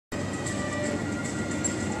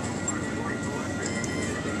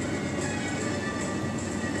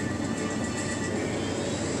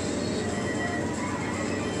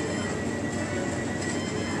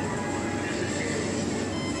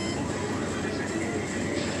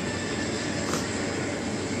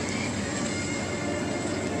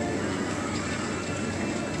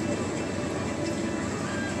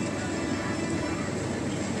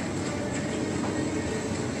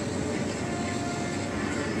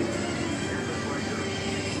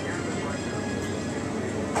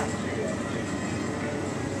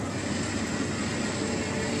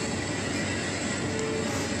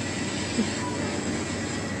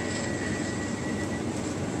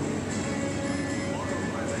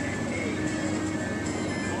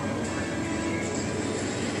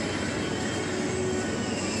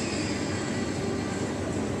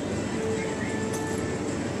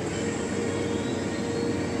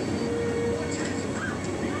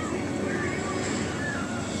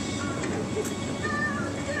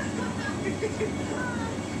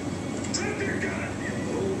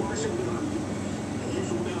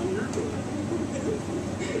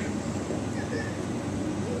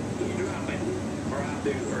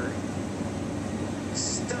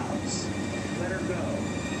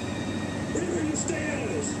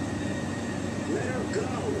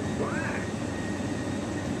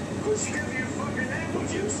She gives me a fucking apple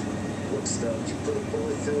juice. Look, Stubbs, you put a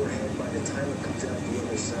bullet through her head. By the time it comes out the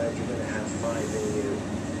other side, you're gonna have 5 in you.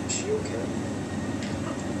 Is she okay?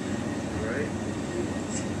 All right.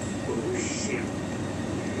 Oh shit.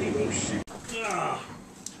 Oh shit. Ah.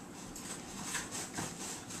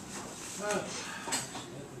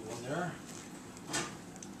 One there.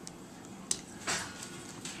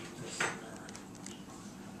 This in there.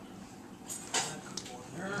 One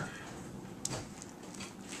there.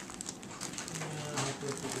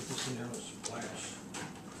 Hopefully if we get this in there, it'll splash.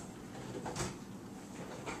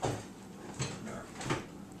 There.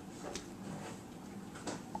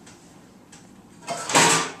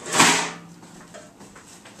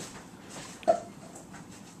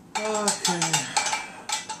 Okay.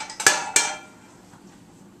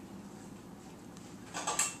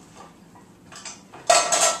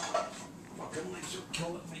 Fucking legs are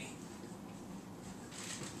killing me.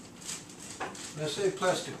 I save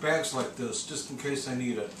plastic bags like this just in case I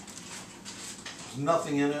need it. There's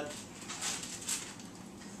nothing in it.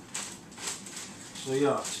 So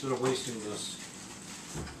yeah, instead of wasting this.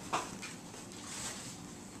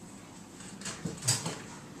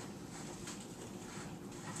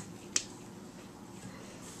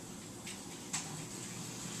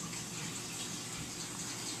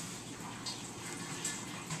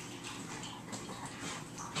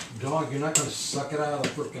 Dog, you're not going to suck it out of the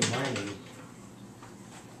frickin' lining.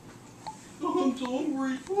 Oh, I'm so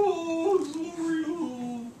hungry. Oh, I'm so hungry.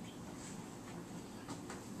 Oh.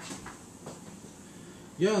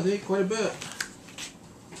 Yeah, they ate quite a bit.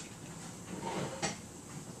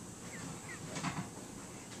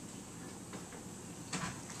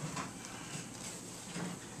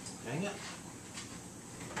 Dang it.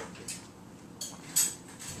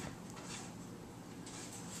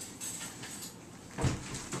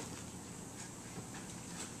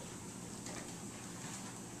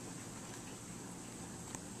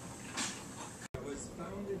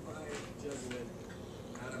 Founded by Jesuit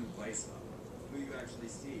Adam Weishaupt, who you actually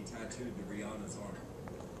see tattooed to Rihanna's arm.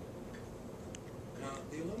 Now,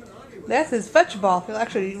 the Illuminati was That's his fetch ball. He'll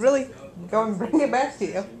actually really go and bring it back to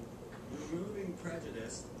you. removing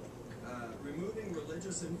prejudice, removing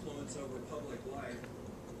religious influence over public life,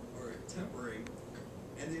 or tempering,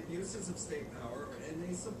 and the abuses of state power, and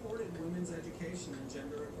they supported women's education and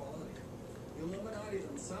gender equality. The Illuminati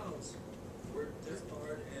themselves were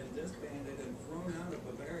disbarred and disbanded and thrown out of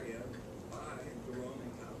Bavaria by the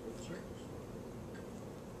Roman Catholic Church.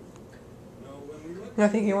 Now, when we look I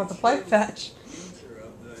think he wants to play fetch. nature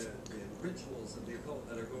of the rituals of the occult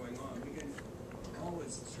that are going on, we can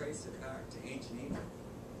always trace it back to ancient Egypt.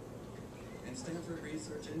 And Stanford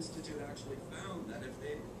Research Institute actually found that if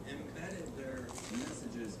they embedded their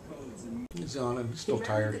messages, codes, and He's on and he's still He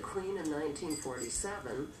married tired. the Queen in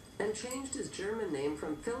 1947 and changed his German name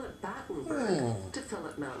from Philip Battenberg to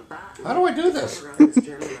Philip Mountbatten. How do I do this? To cover up his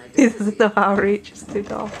German He identity. doesn't know how to reach. It's too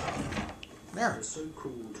tall. There. The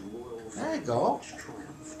so-called royal There you family go. which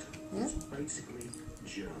triumphed was basically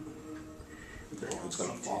German. They It's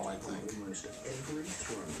gonna fall, I think. almost every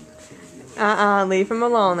throne in Leave him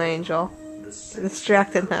alone, Angel. the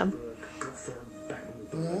Distracting him.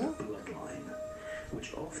 Battenberg bloodline,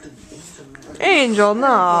 which often intermarried Angel,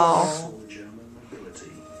 no. with German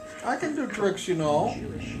nobility. I can do tricks, you know.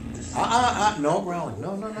 Jewish No growling.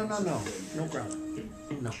 No. No growling.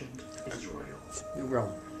 No. Israel. No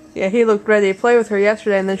growling. Yeah, he looked ready to play with her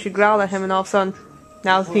yesterday, and then she growled at him, and all of a sudden,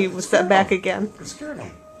 now he was set back again. It scared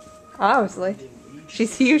him. Obviously.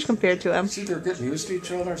 She's huge compared to him. See, they're getting used to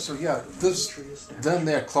each other, so yeah, them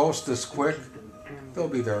that close, this quick, they'll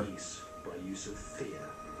be there. By use of fear,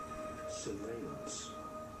 surveillance,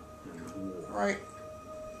 and war. Right.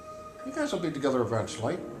 You guys will be together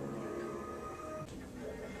eventually.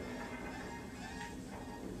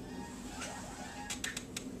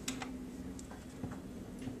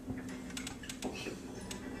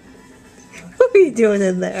 What are you doing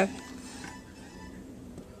in there?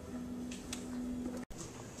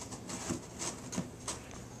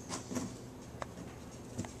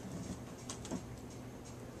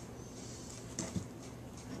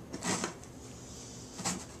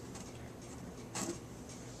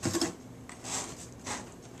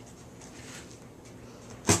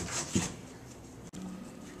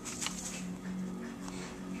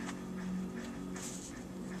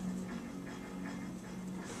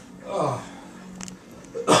 Oh.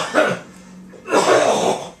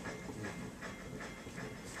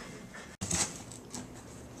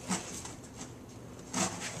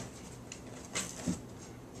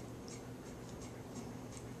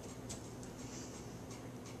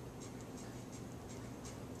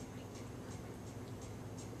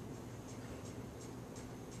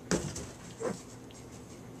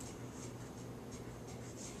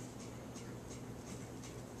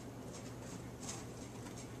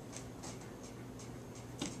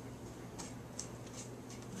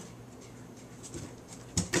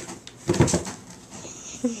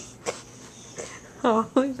 Oh,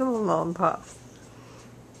 these little lollipops.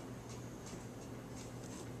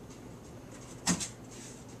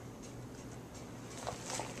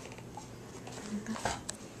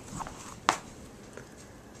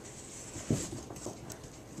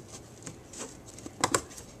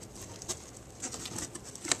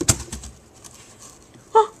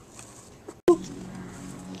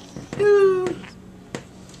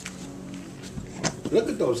 Look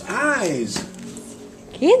at those eyes.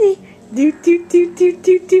 Candy. Do do do do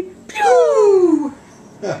do do. Pew!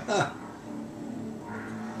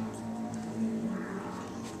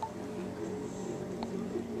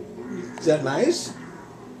 Is that nice?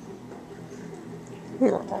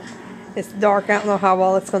 It's dark. I don't know how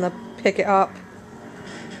well it's gonna pick it up.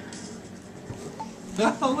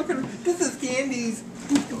 Oh, look at her. This is Candy's.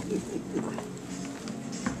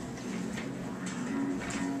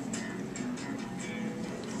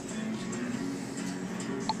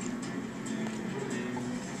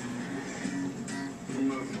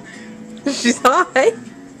 She's high.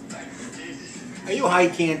 Are you high,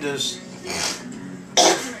 Candace?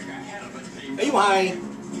 Are you high?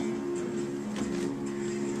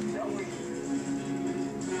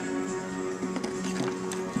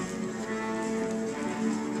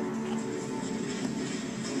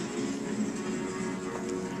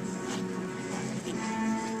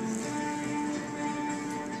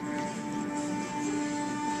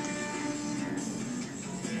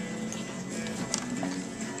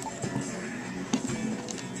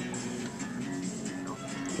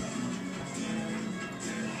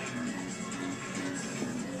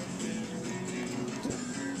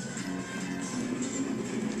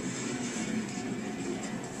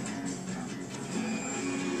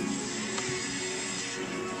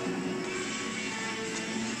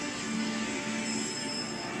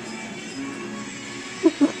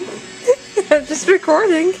 I'm just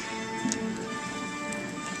recording.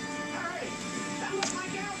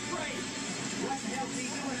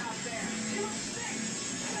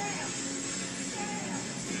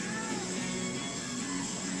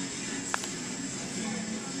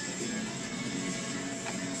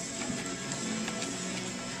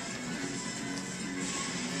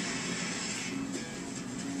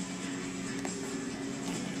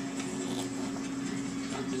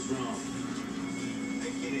 Something's wrong.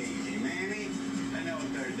 Take it easy, Manny. I know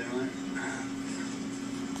what they're doing.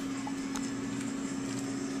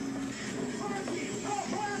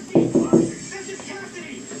 This is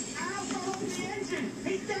Cassidy! Alpha opened the engine!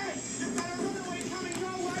 He's dead! You've got a runaway coming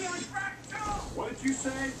your way on track 2! What did you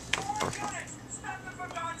say? 4 units! Stop them for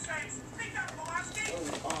God's sakes! Think up, Pulaski!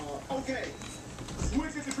 Okay.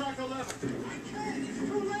 Switch it to track 11. I can't! It's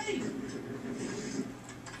too late!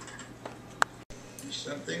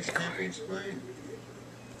 Some things can't be explained.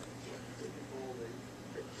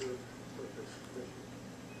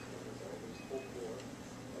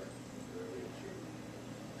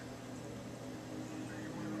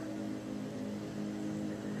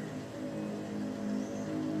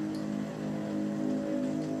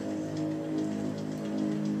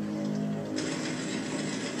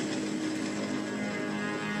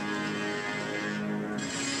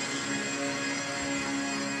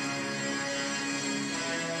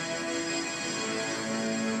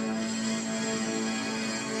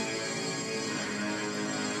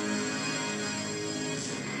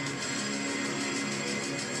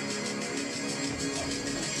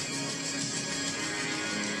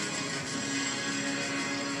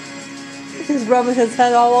 He's rubbing his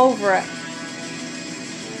head all over it.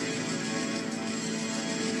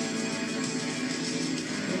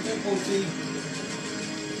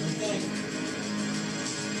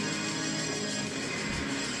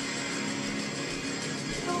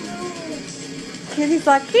 Kitty's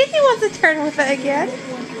like, Kitty wants to turn with it again.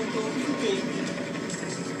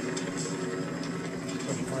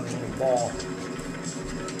 Ball.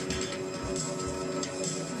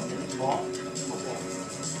 Ball?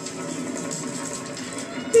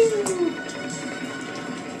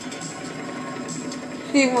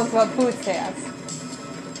 She wants what Boots has.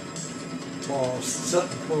 Well, set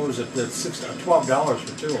and close at the $12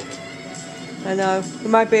 for 2 of them. I know. We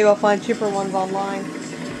might be able to find cheaper ones online.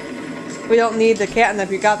 We don't need the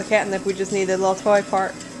catnip. You got the catnip. We just need the little toy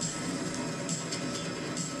part.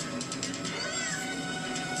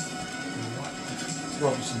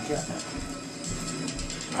 Throw me some catnip.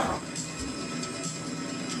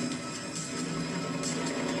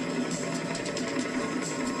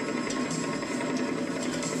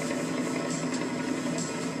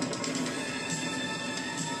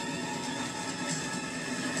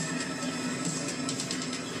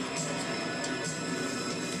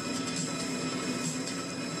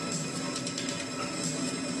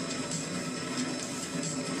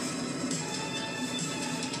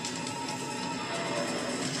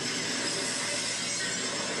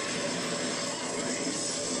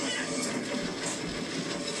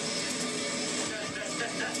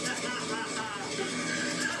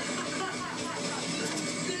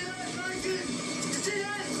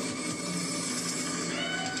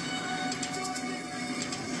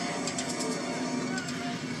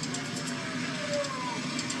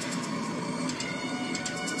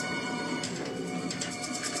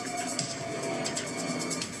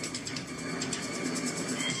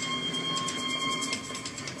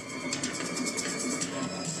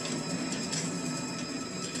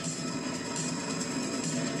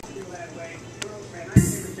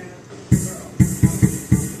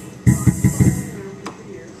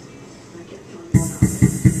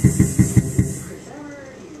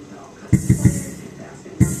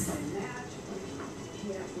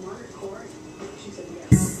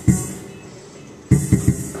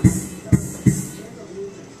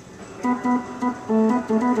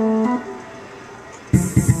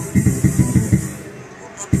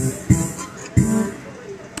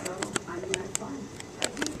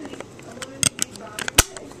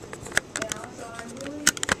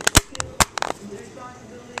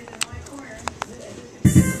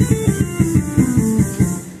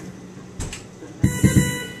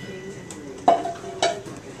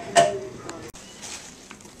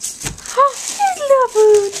 Oh, there's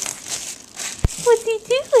Lovoo. What's he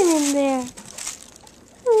doing in there?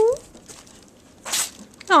 Hmm?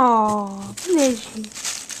 Oh, bless you.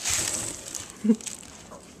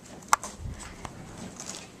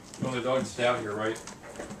 Well, the dog stay out here, right?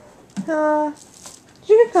 You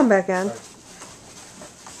can come back in.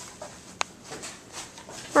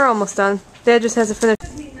 We're almost done. Dad just has to finish.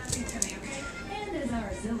 Mean nothing to me, okay? And as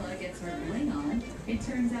our Zilla gets her bling on, it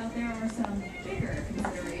turns out there are some bigger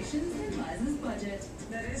considerations in Liza's budget.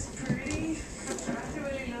 That is pretty. I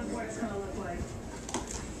really love what it's gonna look like.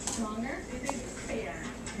 Stronger? Yeah.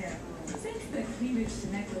 Yeah. Since the cleavage to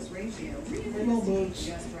necklace ratio really Hello, needs to be boots.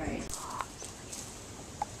 just right.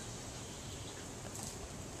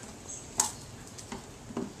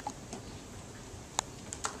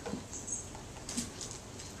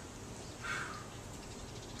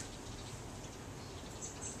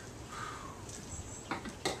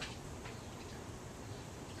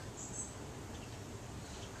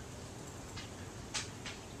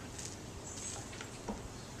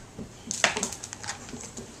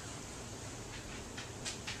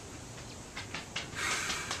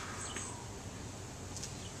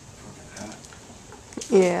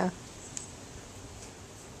 Yeah.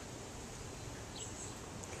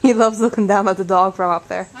 He loves looking down at the dog from up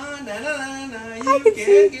there. I can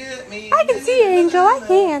see- Get me. I can see Angel. I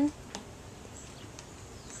can.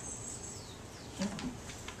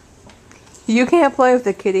 You can't play with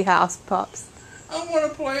the kitty house pups. I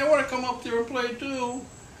want to play. I want to come up there and play too.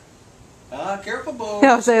 Careful, Bo.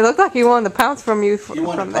 No, so it looked like he wanted to pounce from you You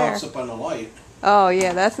want from to there. bounce up on the light. Oh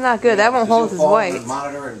yeah, that's not good. That won't hold his weight.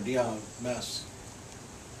 Monitor and mess.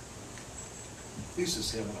 He's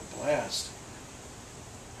just having a blast.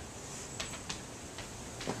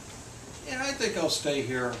 Yeah, I think I'll stay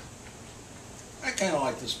here. I kind of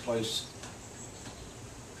like this place.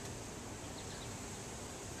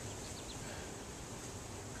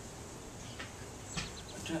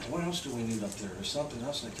 What else do we need up there? There's something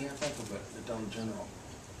else and I can't think of it down in general.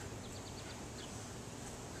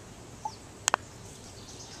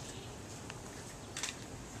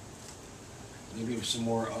 Maybe some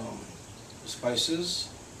more spices.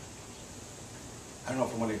 I don't know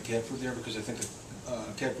if I want to get cat food there because I think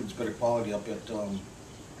cat food's better quality up at,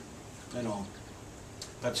 you know,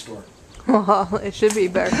 pet store. Well, it should be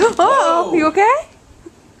better. Oh, Whoa. you okay?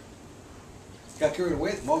 Got carried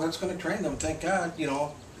away. Well, that's going to train them, thank God, you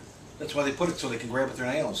know. That's why they put it so they can grab with their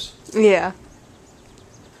nails. Yeah.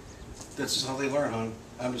 That's just how they learn, hon.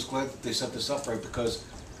 I'm just glad that they set this up right because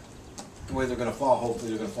the way they're going to fall, hopefully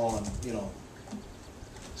they're going to fall on, you know,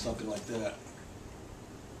 something like that.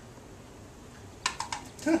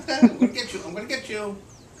 I'm going to get you. I'm going to get you.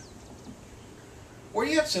 Where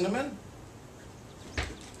you at, Cinnamon?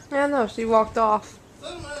 I know, she walked off.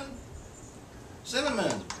 Cinnamon.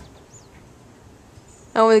 Cinnamon.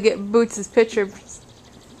 I wanted to get Boots' picture,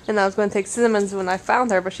 and I was going to take Cinnamon's when I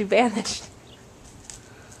found her, but she vanished.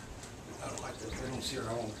 I don't like that. I don't see her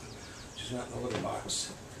home. She's not in the litter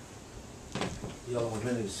box. Yellow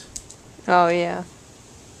minis. Oh, yeah.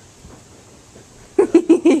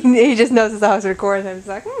 He just noticed I was recording him. He's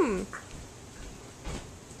like, Cinnamon.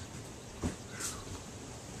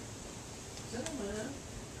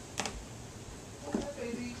 Oh, hi,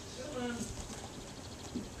 baby. Cinnamon.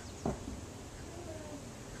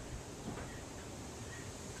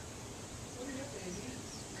 What are you, baby?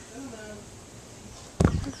 Cinnamon.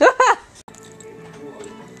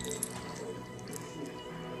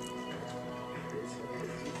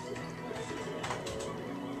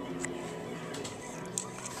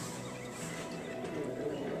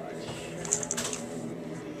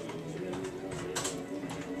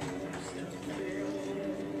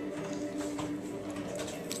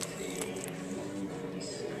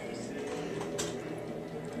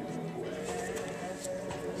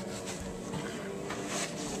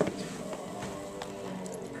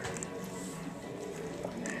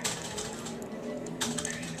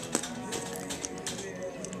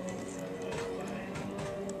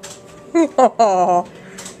 oh.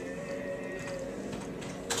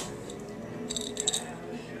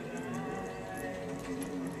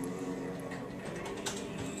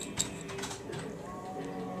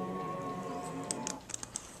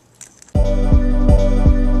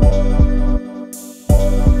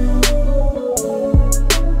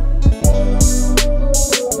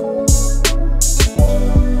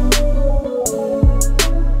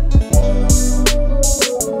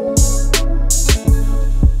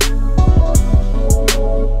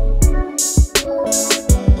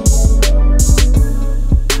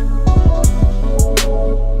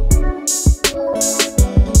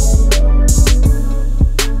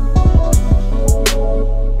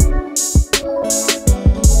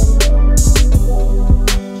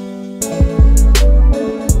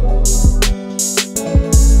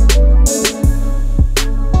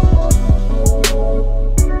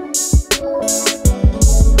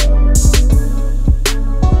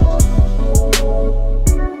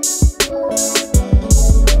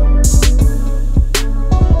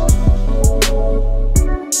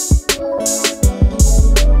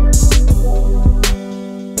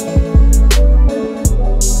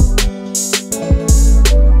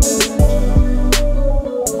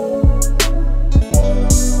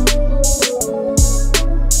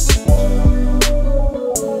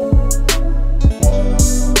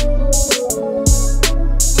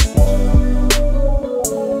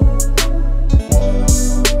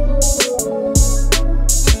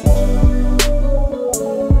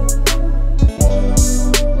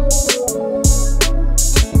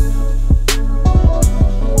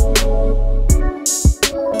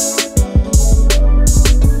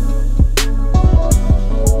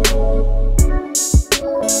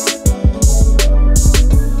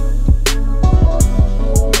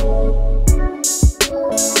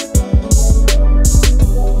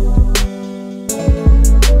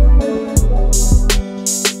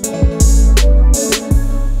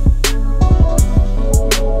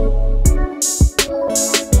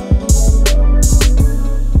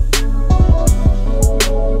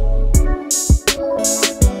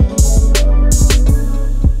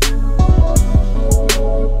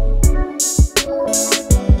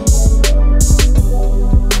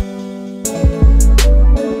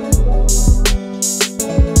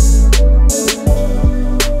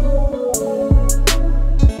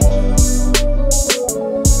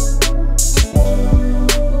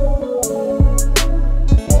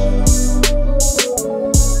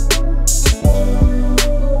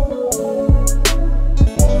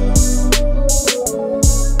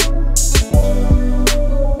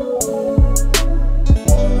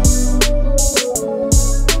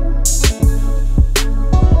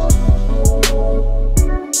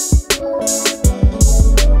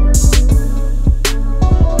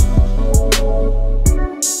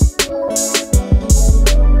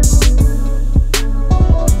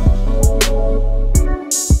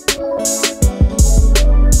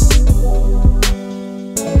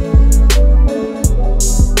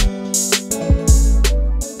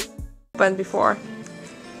 opened before.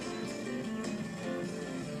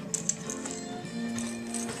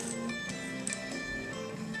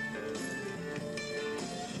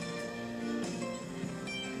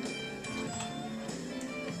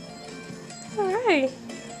 Alright.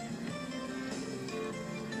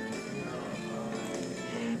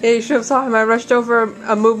 Yeah, you should have saw him. I rushed over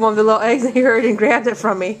and moved one of the little eggs and he heard and grabbed it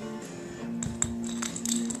from me.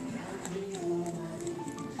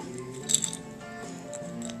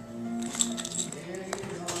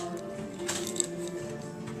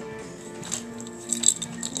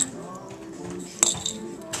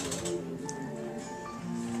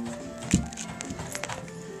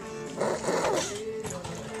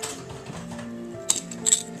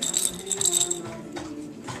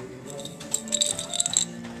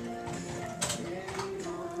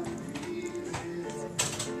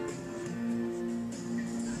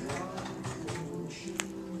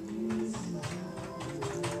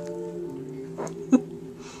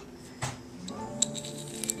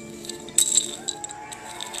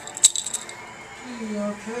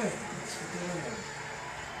 Okay.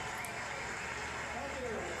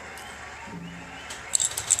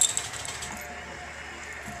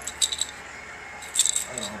 I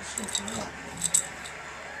don't know what's going on.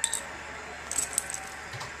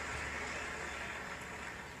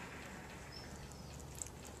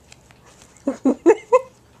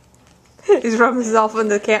 He's rubbing himself in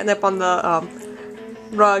the catnip on the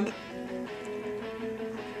rug.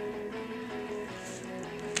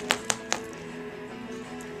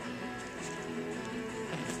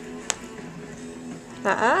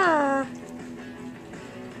 Ah.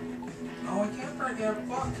 Oh, I can't break that.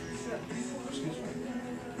 Fuck. Shit. Excuse me.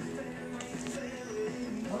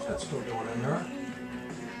 What's that still doing in there?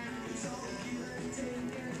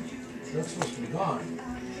 That's supposed to be gone.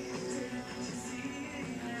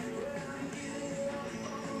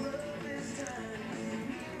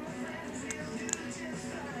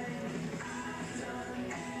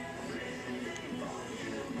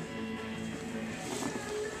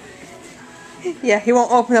 Yeah, he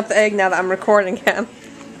won't open up the egg now that I'm recording him.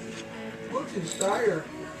 Look, he's tired.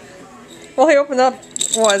 Well, he opened up,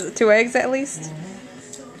 what is it, 2 eggs at least?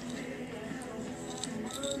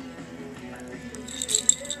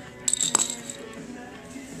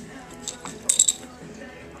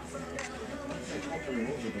 I have to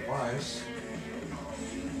remove the device.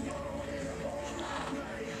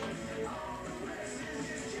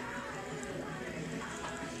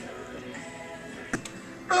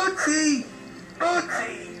 Bootsy!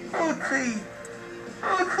 Bootsy! Bootsy!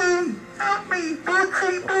 Bootsy! Help me!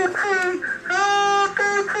 Bootsy! Bootsy! Help!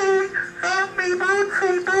 Bootsy! Help me!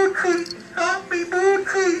 Bootsy! Bootsy! Help me!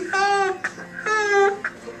 Bootsy! Help! Help!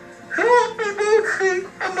 Help me! Bootsy!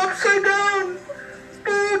 I'm upside down!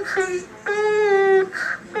 Bootsy! Boots!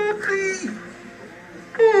 Bootsy!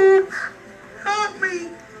 Boots! Help me!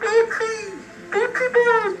 Bootsy! Bootsy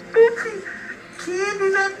Boots! Bootsy! Candy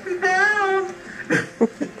knocked me down!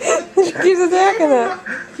 She keeps attacking it.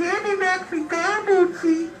 Candy knocked me down,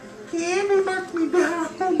 Bootsy. Candy knocked me down.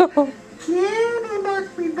 Candy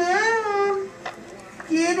knocked me down.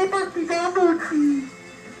 Candy knocked me down, Bootsy.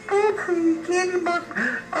 Bootsy, Candy knocked me.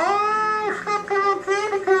 Oh, stop pulling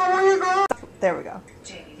Candy, girl. Where you going? There we go.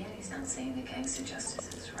 JD, Daddy's not saying that gangster justice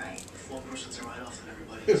is right. One person's a write-off and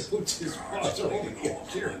everybody Bootsy's paws are over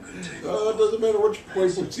here. It doesn't matter which way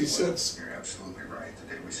Bootsy sits. You're absolutely right. The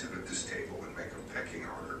day we sit at this table and make a pecking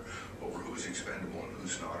order over who's expendable and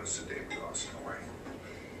who's not is the day we lost in a way.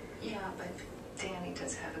 Yeah, but Danny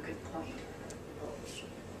does have a good point. Well,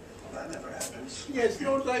 that never happens. Yes, you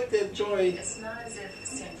don't like that, Joy. It's not as if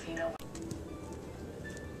Sanfino...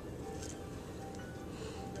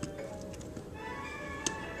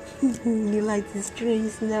 You like the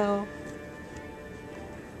strings now?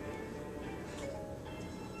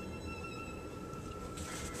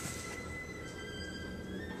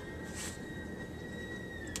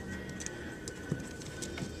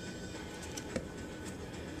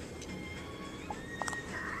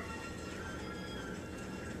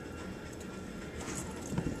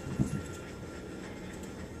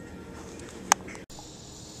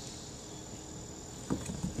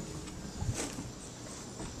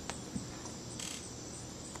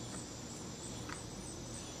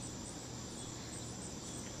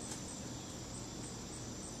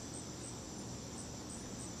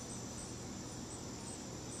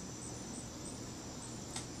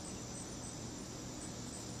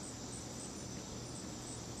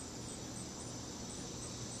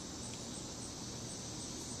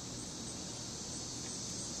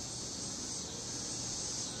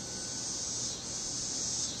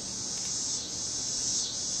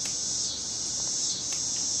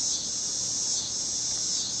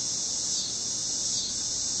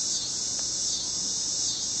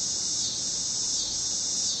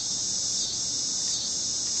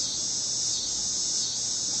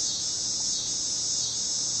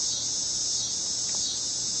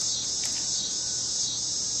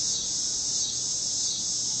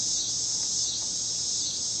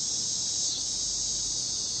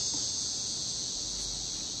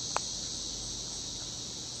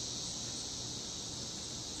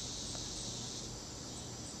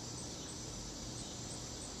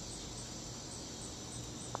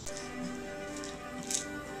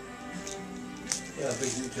 Yeah,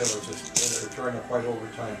 big retailers are trying to fight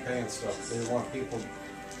overtime pay and stuff. They want people,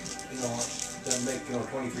 that make,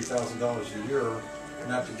 $23,000 a year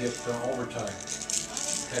not to get overtime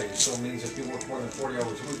pay. So it means if you work more than 40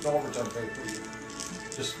 hours a week, no overtime pay for you.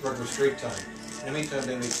 Just regular straight time. In the meantime,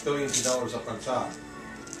 they make billions of dollars up on top.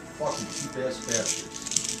 Fucking cheap-ass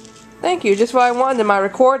bastards. Thank you, just what I wanted in my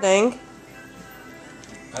recording.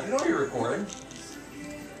 I know you're recording.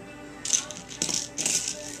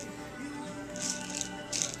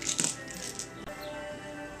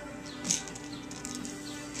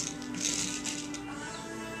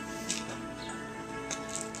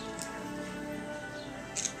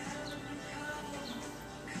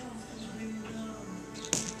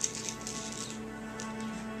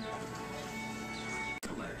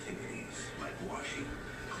 Activities like washing,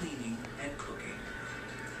 cleaning, and cooking.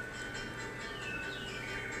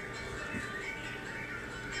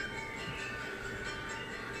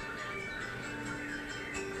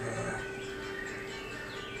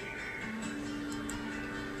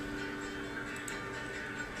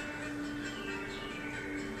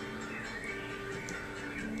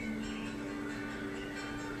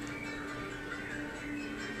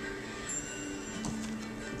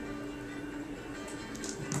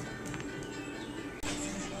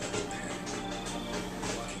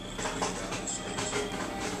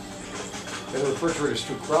 The refrigerator's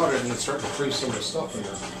too crowded and it's starting to freeze some of the stuff in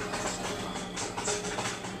there.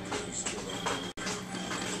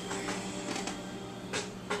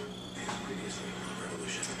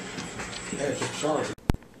 Hey, it's a charge.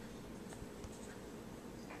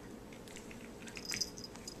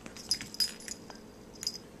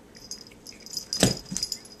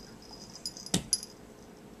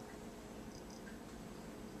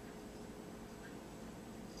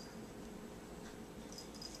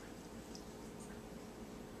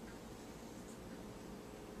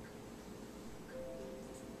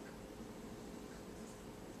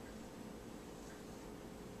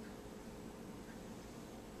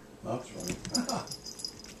 That's right.